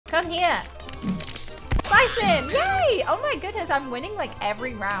Come here. Slice him! Yay! Oh my goodness, I'm winning like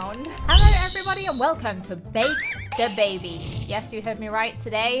every round. Hello everybody and welcome to Bake Da Baby. Yes, you heard me right.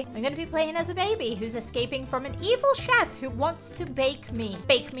 Today, I'm going to be playing as a baby who's escaping from an evil chef who wants to bake me.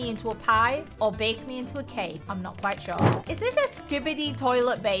 Bake me into a pie or bake me into a cake. I'm not quite sure. Is this a Skibidi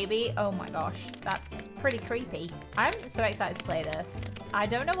toilet baby? Oh my gosh, that's pretty creepy. I'm so excited to play this. I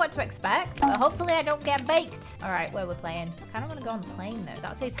don't know what to expect, but hopefully I don't get baked. All right, where we're playing. I kind of want to go on the plane though.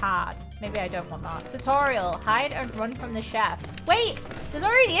 That says hard. Maybe I don't want that. Tutorial, hide and run from the chefs. Wait, there's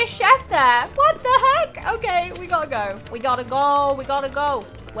already a chef there. What the heck? Okay, we gotta go. We gotta go. We gotta go.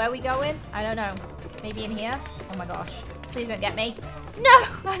 Where are we going? I don't know. Maybe in here? Oh my gosh. Please don't get me. No,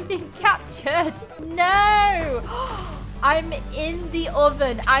 I'm being captured. No. I'm in the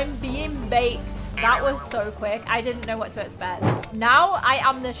oven. I'm being baked. That was so quick. I didn't know what to expect. Now I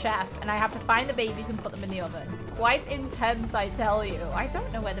am the chef and I have to find the babies and put them in the oven. Quite intense, I tell you. I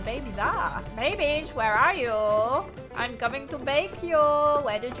don't know where the babies are. Babies, where are you? I'm coming to bake you.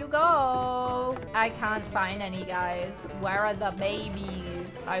 Where did you go? I can't find any, guys. Where are the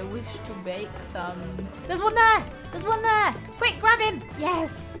babies? I wish to bake them. There's one there. There's one there. Quick, grab him.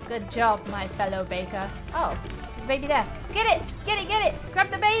 Yes. Good job, my fellow baker. Oh. There's a baby there. Get it! Get it! Get it! Grab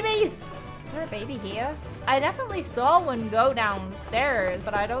the babies! Is there a baby here? I definitely saw one go downstairs,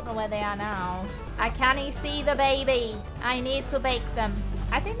 but I don't know where they are now. I can't see the baby. I need to bake them.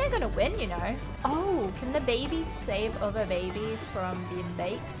 I think they're gonna win, you know. Oh, can the babies save other babies from being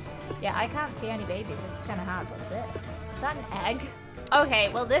baked? Yeah, I can't see any babies. This is kind of hard. What's this? Is that an egg? Okay,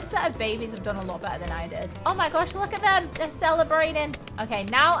 well, this set of babies have done a lot better than I did. Oh my gosh, look at them. They're celebrating. Okay,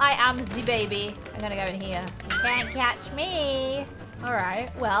 now I am the baby. I'm gonna go in here. You can't catch me. All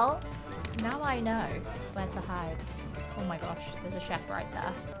right, well, now I know where to hide. Oh my gosh, there's a chef right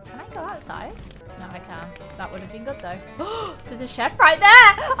there. Can I go outside? No, I can't. That would have been good though. There's a chef right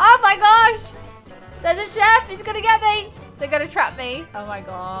there. Oh my gosh. There's a chef. He's gonna get me. They're gonna trap me. Oh my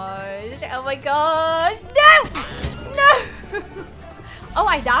gosh. Oh my gosh. No! No! Oh,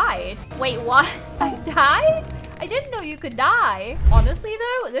 I died. Wait, what? I died? I didn't know you could die. Honestly,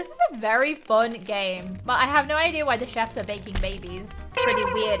 though, this is a very fun game. But I have no idea why the chefs are baking babies. Pretty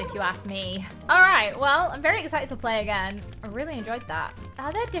weird if you ask me. All right, well, I'm very excited to play again. I really enjoyed that.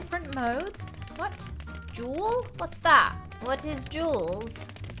 Are there different modes? What? Jewel? What's that? What is Jules?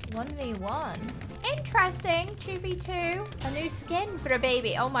 1v1. Interesting. 2v2. A new skin for a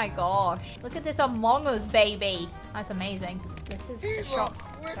baby. Oh my gosh. Look at this Among Us baby. That's amazing. This is the shop.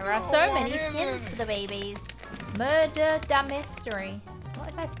 There are so many skins for the babies. Murder Da Mystery. What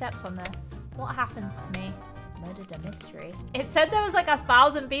if I stepped on this? What happens to me? Murder Da Mystery. It said there was like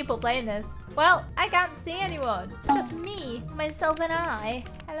 1,000 people playing this. Well, I can't see anyone. It's just me, myself and I.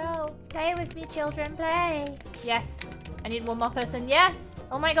 Hello. Play with me, children. Play. Yes. I need one more person. Yes.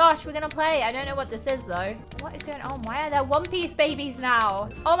 Oh my gosh, we're gonna play. I don't know what this is though. What is going on? Why are there One Piece babies now?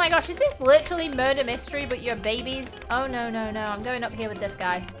 Oh my gosh, is this literally Murder Mystery, but you're babies? Oh no, no, no. I'm going up here with this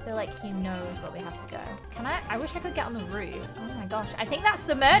guy. I feel like he knows where we have to go. Can I wish I could get on the roof. Oh my gosh, I think that's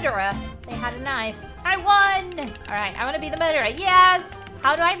the murderer. They had a knife. I won. All right, I want to be the murderer. Yes.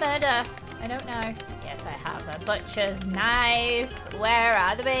 How do I murder? I don't know. Yes, I have a butcher's knife. Where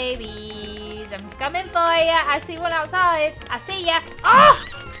are the babies? I'm coming for you. I see one outside. I see ya. Oh!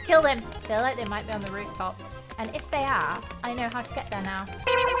 Kill them. I feel like they might be on the rooftop. And if they are, I know how to get there now.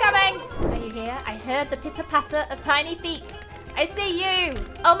 I'm coming. Are you here? I heard the pitter-patter of tiny feet. I see you.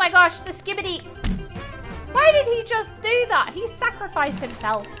 Oh my gosh, the Skibidi. Why did he just do that? He sacrificed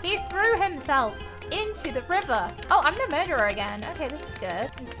himself. He threw himself into the river. Oh, I'm the murderer again. Okay, this is good.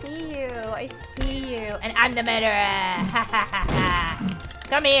 I see you. I see you. And I'm the murderer. Ha ha ha ha.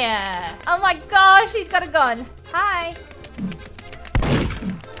 Come here. Oh my gosh, he's got a gun. Hi.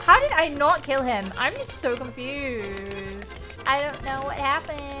 How did I not kill him? I'm just so confused. I don't know what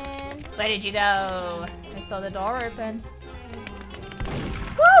happened. Where did you go? I saw the door open.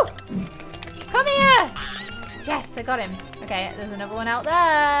 Woo! Come here. Yes, I got him. Okay, there's another one out there.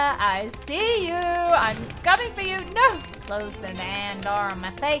 I see you. I'm coming for you. No. Close the damn door on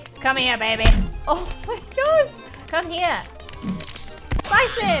my face. Come here, baby. Oh my gosh. Come here.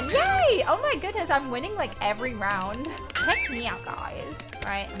 Slice him. Yay. Oh my goodness. I'm winning like every round. Check me out, guys. All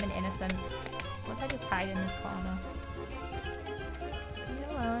right, I'm an innocent. What if I just hide in this corner?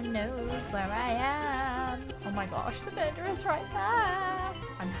 No one knows where I am. Oh my gosh, the murderer's right there.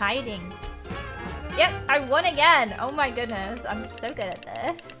 I'm hiding. Yes, I won again. Oh my goodness, I'm so good at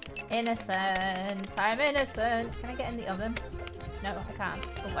this. Innocent, I'm innocent. Can I get in the oven? No, I can't.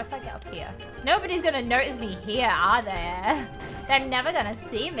 But what if I get up here? Nobody's gonna notice me here, are they? They're never gonna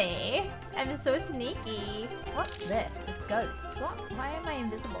see me. I'm so sneaky. What's this? This ghost. What? Why am I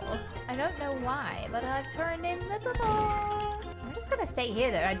invisible? I don't know why, but I've turned invisible. I'm just gonna stay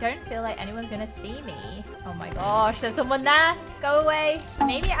here though. I don't feel like anyone's gonna see me. Oh my gosh, there's someone there. Go away.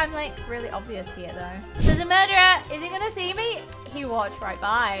 Maybe I'm like really obvious here though. There's a murderer. Is he gonna see me? He walked right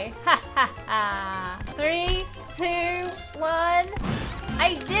by. Ha ha ha. 3, 2, 1.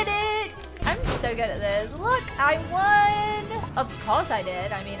 I did it! I'm so good at this. Look, I won! Of course I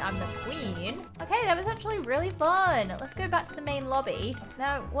did. I mean, I'm the queen. Okay, that was actually really fun. Let's go back to the main lobby.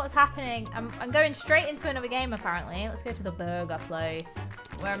 Now, what's happening? I'm going straight into another game, apparently. Let's go to the burger place.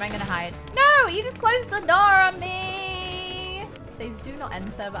 Where am I gonna hide? No! You just closed the door on me! It says do not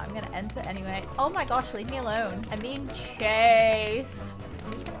enter, but I'm gonna enter anyway. Oh my gosh, leave me alone. I'm being chased.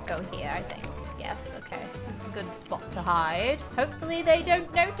 I'm just gonna go here, I think. Yes, okay. This is a good spot to hide. Hopefully they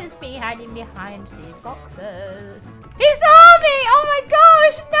don't notice me hiding behind these boxes. He saw me! Oh my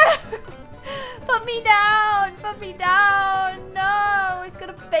gosh, no! Put me down! Put me down! No! It's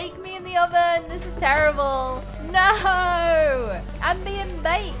gonna bake me in the oven. This is terrible. No! I'm being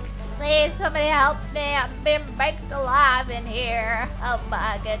baked. Please, somebody help me. I'm being baked alive in here. Oh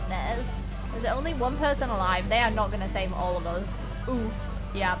my goodness. There's only one person alive. They are not gonna save all of us. Oof.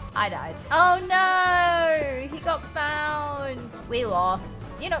 Yeah, I died. Oh no! He got found. We lost.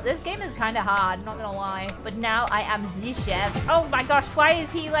 You know, this game is kind of hard, not gonna lie. But now I am the chef. Oh my gosh, why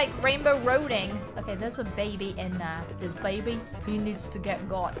is he like rainbow roading? Okay, there's a baby in there. This baby, he needs to get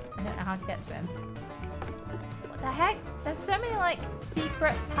got. I don't know how to get to him. What the heck? There's so many like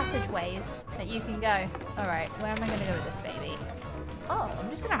secret passageways that you can go. All right, where am I gonna go with this baby? Oh, I'm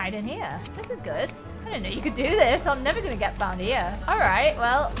just gonna hide in here. This is good. I didn't know you could do this. I'm never gonna get found here. All right,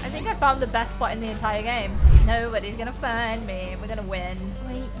 well, I think I found the best spot in the entire game. Nobody's gonna find me. We're gonna win.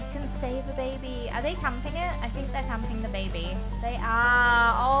 Wait, you can save a baby. Are they camping it? I think they're camping the baby. They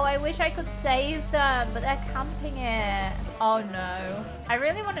are. Oh, I wish I could save them, but they're camping it. Oh no. I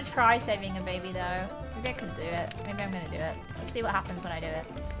really want to try saving a baby though. Maybe I could do it. Maybe I'm gonna do it. Let's see what happens when I do it.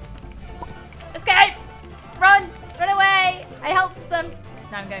 Escape! Run! Run away! I helped them.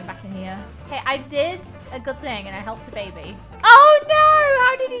 Now I'm going back in here. Okay, I did a good thing and I helped a baby. Oh no!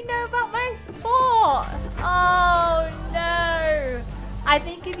 How did he know about my spot? Oh no! I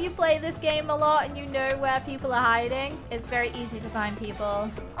think if you play this game a lot and you know where people are hiding, it's very easy to find people.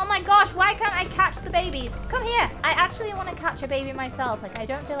 Oh my gosh, why can't I catch the babies? Come here. I actually want to catch a baby myself. Like, I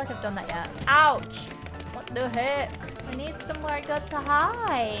don't feel like I've done that yet. Ouch. What the heck? I need somewhere good to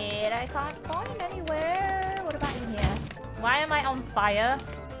hide. I can't find anywhere. What about in here? Why am I on fire?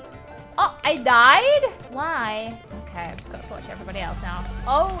 Oh, I died? Why? Okay, I've just got to watch everybody else now.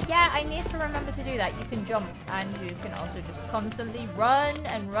 Oh, yeah, I need to remember to do that. You can jump and you can also just constantly run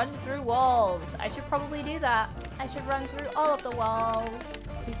and run through walls. I should probably do that. I should run through all of the walls.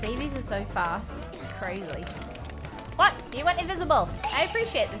 These babies are so fast. It's crazy. What? He went invisible. I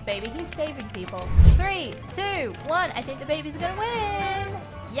appreciate this baby. He's saving people. 3, 2, 1. I think the baby's gonna win.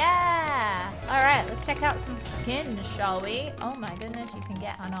 Yeah. All right, let's check out some skins, shall we? Oh my goodness, you can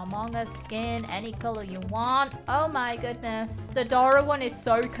get an Among Us skin, any color you want. Oh my goodness. The Dora one is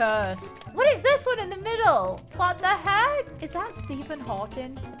so cursed. What is this one in the middle? What the heck? Is that Stephen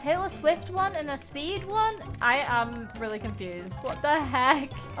Hawking? A Taylor Swift one and a Speed one? I am really confused. What the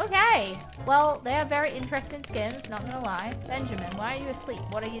heck? Okay. Well, they are very interesting skins, not gonna lie. Benjamin, why are you asleep?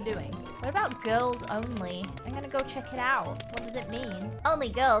 What are you doing? What about girls only? I'm gonna go check it out. What does it mean? Only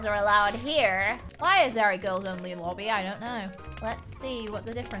girls are allowed here. Why is there a girls only lobby? I don't know. Let's see what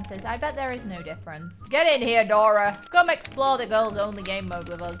the difference is. I bet there is no difference. Get in here, Dora. Come explore the girls only game mode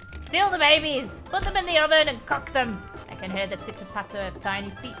with us. Steal the babies. Put them in the oven and cook them. I can hear the pitter-patter of tiny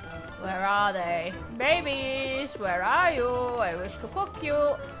feet. Where are they? Babies, where are you? I wish to cook you.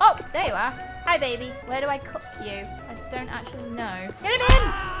 Oh, there you are. Hi, baby. Where do I cook you? I don't actually know. Get him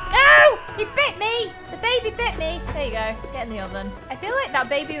in! No! He bit me! The baby bit me. There you go. Get in the oven. I feel like that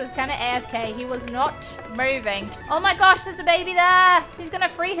baby was kind of AFK. He was not moving. Oh my gosh, there's a baby there. He's gonna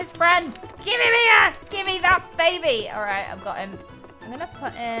free his friend. Give him here! Give me that baby. All right, I've got him. I'm gonna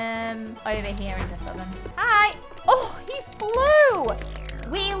put him over here in this oven. Hi! Oh, he flew!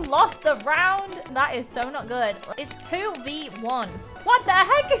 We lost the round. That is so not good. It's 2v1. What the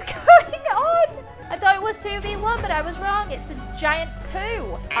heck is going on? I thought it was 2v1, but I was wrong. It's a giant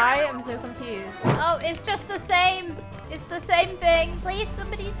coup. I am so confused. Oh, it's just the same. It's the same thing. Please,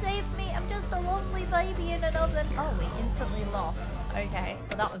 somebody save me. I'm just a lonely baby in an oven. Oh, we instantly lost. Okay,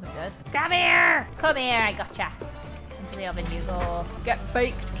 well, that wasn't good. Come here. Come here. I gotcha. Into the oven you go. Get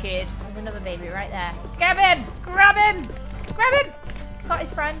baked, kid. There's another baby right there. Grab him. Grab him. Grab him! Got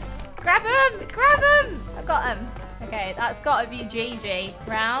his friend. Grab him! Grab him! I got him. Okay, that's gotta be GG.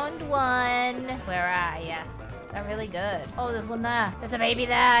 Round 1. Where are ya? They're really good. Oh, there's one there. There's a baby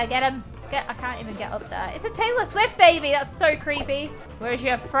there. Get him. I can't even get up there. It's a Taylor Swift baby. That's so creepy. Where's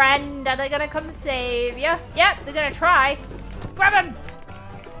your friend? Are they gonna come save you? Yep, they're gonna try. Grab him!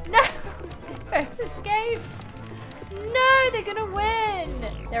 No! They both escaped. No, they're gonna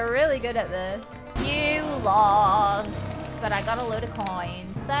win. They're really good at this. You lost, but I got a load of coins.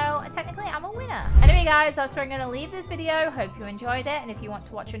 So technically I'm a winner. Anyway guys, that's where I'm gonna leave this video. Hope you enjoyed it. And if you want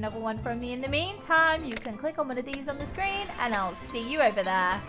to watch another one from me in the meantime, you can click on one of these on the screen and I'll see you over there.